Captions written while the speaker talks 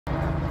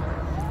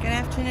Good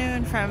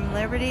afternoon from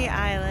Liberty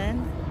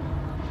Island.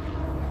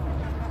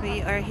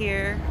 We are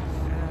here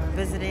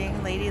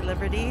visiting Lady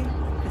Liberty,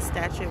 the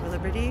Statue of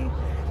Liberty.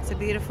 It's a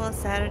beautiful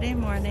Saturday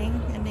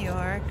morning in New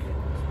York,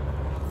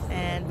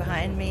 and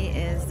behind me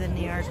is the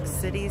New York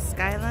City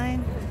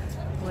skyline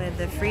with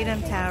the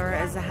Freedom Tower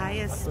as the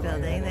highest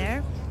building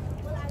there.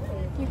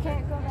 You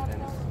can't go that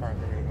far.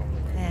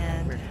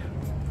 And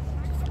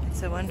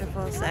it's a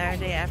wonderful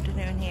Saturday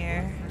afternoon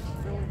here.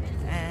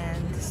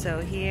 And so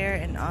here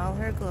in all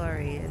her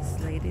glory is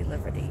Lady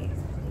Liberty.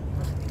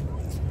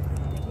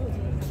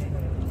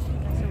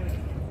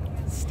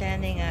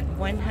 Standing at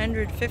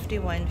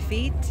 151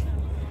 feet.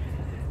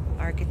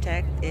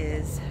 Architect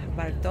is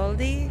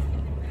Bartholdi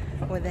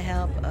with the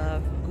help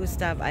of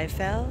Gustave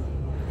Eiffel.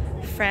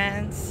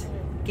 France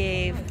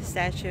gave the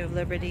Statue of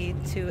Liberty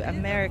to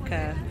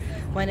America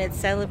when it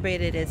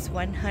celebrated its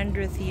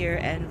 100th year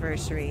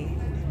anniversary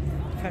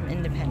from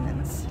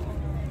independence.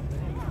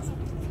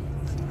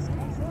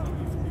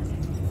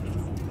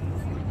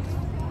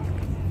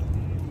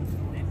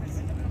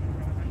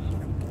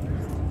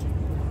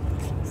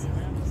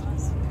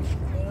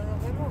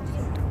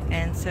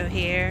 And so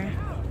here,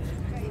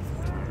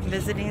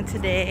 visiting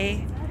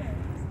today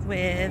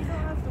with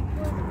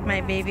my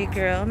baby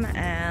girl,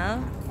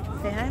 Maal.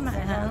 Say hi,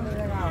 Maal.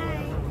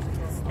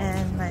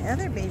 And my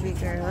other baby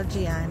girl,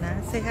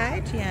 Gianna. Say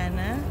hi,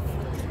 Gianna.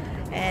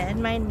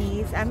 And my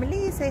niece,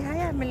 Amelie. Say hi,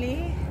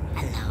 Amelie.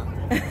 Hello.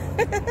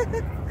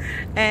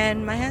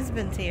 And my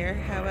husband's here.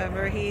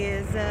 However, he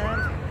is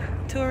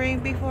touring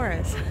before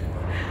us.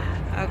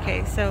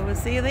 Okay, so we'll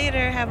see you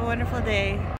later. Have a wonderful day.